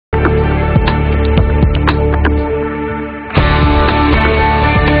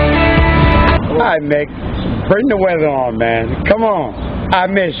right, Mick. Bring the weather on, man. Come on. I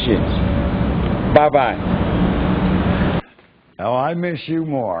miss you. Bye-bye. Oh, I miss you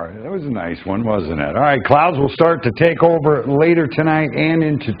more. That was a nice one, wasn't it? All right, clouds will start to take over later tonight and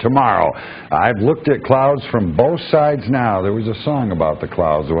into tomorrow. I've looked at clouds from both sides now. There was a song about the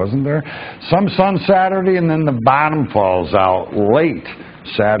clouds, wasn't there? Some sun Saturday, and then the bottom falls out late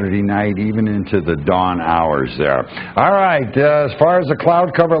Saturday night, even into the dawn hours there. All right, as far as the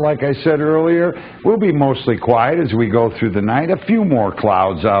cloud cover, like I said earlier, we'll be mostly quiet as we go through the night. A few more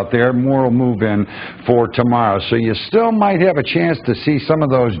clouds out there. More will move in for tomorrow. So you still might have a chance to see some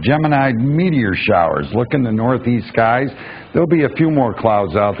of those Gemini meteor showers. Look in the northeast skies. There'll be a few more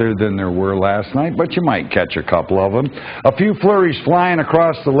clouds out there than there were last night, but you might catch a couple of them. A few flurries flying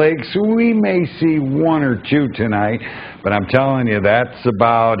across the lakes. We may see one or two tonight, but I'm telling you, that's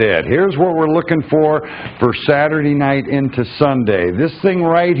about it. Here's what we're looking for Saturday night into Sunday. This thing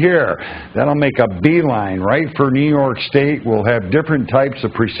right here, that'll make a beeline right for New York State. We'll have different types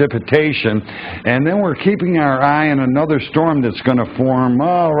of precipitation, and then we're keeping our eye on another storm that's going to form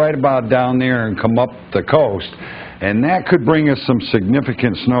right about down there and come up the coast. And that could bring us some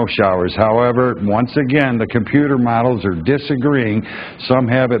significant snow showers. However, once again, the computer models are disagreeing. Some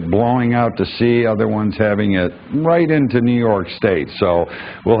have it blowing out to sea, other ones having it right into New York State. So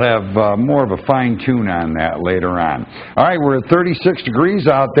we'll have more of a fine-tune on that later on. All right, we're at 36 degrees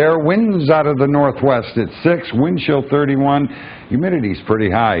out there. Winds out of the northwest at 6, wind chill 31. Humidity's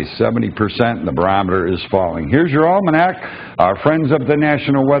pretty high, 70%, and the barometer is falling. Here's your almanac. Our friends of the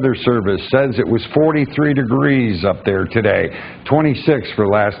National Weather Service says it was 43 degrees up there today, 26 for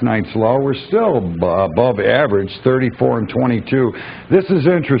last night's low. We're still above average, 34 and 22. This is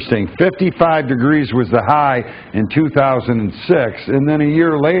interesting. 55 degrees was the high in 2006, and then a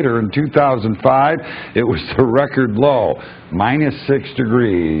year later, in 2005, it was the record low, -6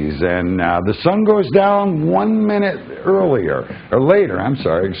 degrees. And the sun goes down 1 minute earlier. Or later, I'm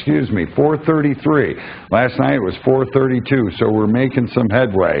sorry, excuse me, 4:33. Last night it was 4:32, so we're making some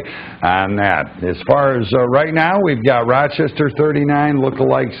headway on that. As far as right now, we've got Rochester 39,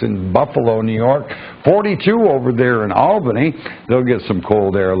 lookalikes in Buffalo, New York, 42 over there in Albany. They'll get some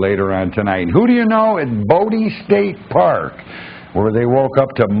cold air later on tonight. And who do you know at Bodie State Park, where they woke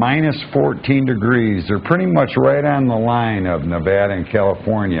up to -14 degrees. They're pretty much right on the line of Nevada and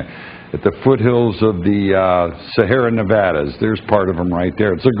California, at the foothills of the Sahara Nevadas. There's part of them right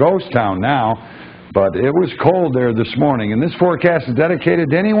there. It's a ghost town now, but it was cold there this morning. And this forecast is dedicated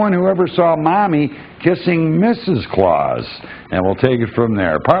to anyone who ever saw Mommy kissing Mrs. Claus. And we'll take it from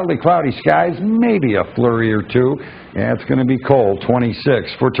there. Partly cloudy skies, maybe a flurry or two. Yeah, it's going to be cold,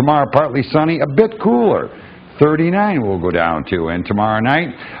 26. For tomorrow, partly sunny, a bit cooler. 39 we'll go down to. And tomorrow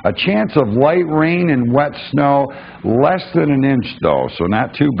night, a chance of light rain and wet snow, less than an inch though, so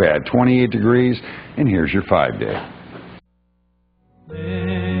not too bad. 28 degrees, and here's your 5-day. Let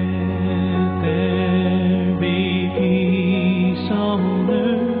there be peace on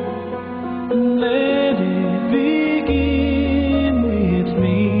earth, let it begin with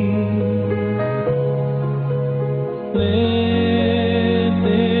me. Let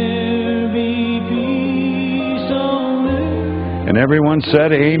there be peace on earth. And everyone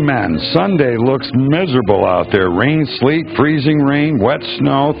said amen. Sunday looks miserable out there. Rain, sleet, freezing rain, wet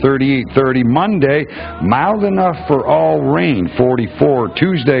snow, 38, 30. Monday, mild enough for all rain, 44.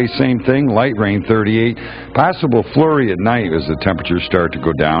 Tuesday, same thing, light rain, 38. Possible flurry at night as the temperatures start to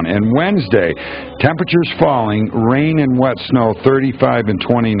go down. And Wednesday, temperatures falling, rain and wet snow, 35 and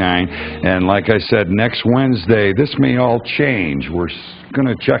 29. And like I said, next Wednesday, this may all change. We're going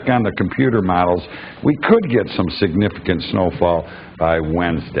to check on the computer models. We could get some significant snowfall by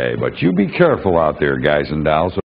Wednesday, but you be careful out there, guys and dolls.